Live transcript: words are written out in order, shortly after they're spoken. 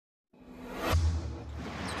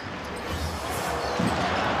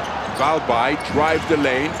Valby drives the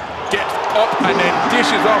lane, gets up and then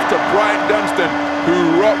dishes off to Brian Dunstan,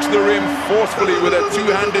 who rocks the rim forcefully with a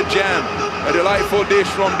two-handed jam. A delightful dish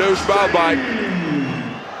from Dos Valby.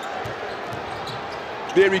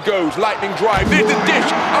 There he goes, lightning drive, there's the dish,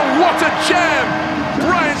 and what a jam!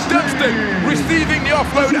 Brian Dunstan receiving the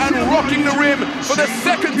offload and rocking the rim for the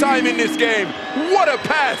second time in this game. What a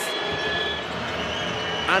pass!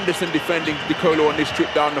 Anderson defending DiColo on this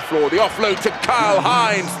trip down the floor. The offload to Kyle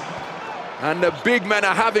Hines. And the big men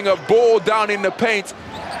are having a ball down in the paint.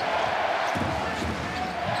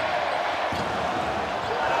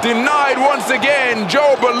 Denied once again,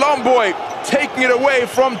 Joe Balomboy taking it away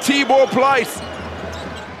from Tibor Pleiss.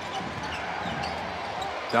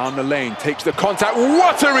 Down the lane, takes the contact.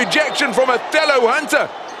 What a rejection from Othello Hunter.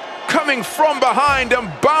 Coming from behind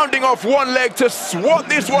and bounding off one leg to swat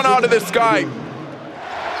this one out of the sky.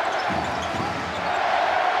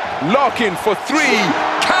 Larkin for three,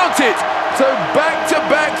 count it! So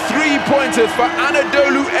back-to-back three-pointers for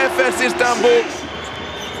Anadolu Efes Istanbul.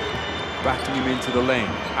 Backing him into the lane,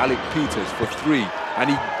 Alec Peters for three, and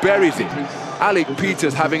he buries it. Alec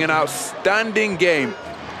Peters having an outstanding game.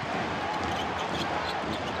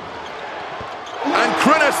 And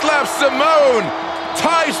Krunoslav Simone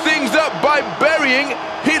ties things up by burying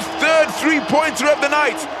his third three-pointer of the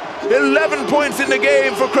night. 11 points in the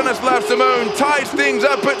game for Krunoslav Simone, ties things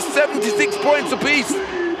up at 76 points apiece.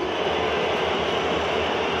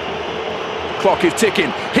 Clock is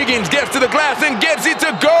ticking. Higgins gets to the glass and gets it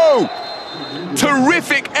to go.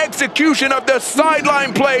 Terrific execution of the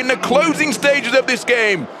sideline play in the closing stages of this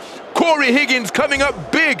game. Corey Higgins coming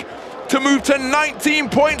up big to move to 19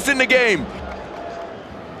 points in the game.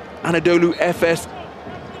 Anadolu Efes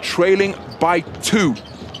trailing by 2.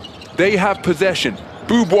 They have possession.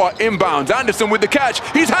 Boubois inbounds, Anderson with the catch,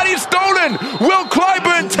 he's had it stolen! Will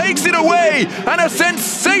Clyburn takes it away, and a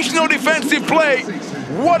sensational defensive play.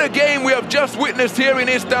 What a game we have just witnessed here in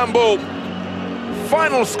Istanbul.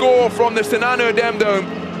 Final score from the Sinan Erdem Dome,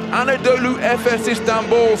 Anadolu Efes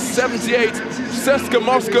Istanbul 78, CSKA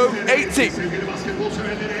Moscow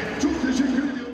 80.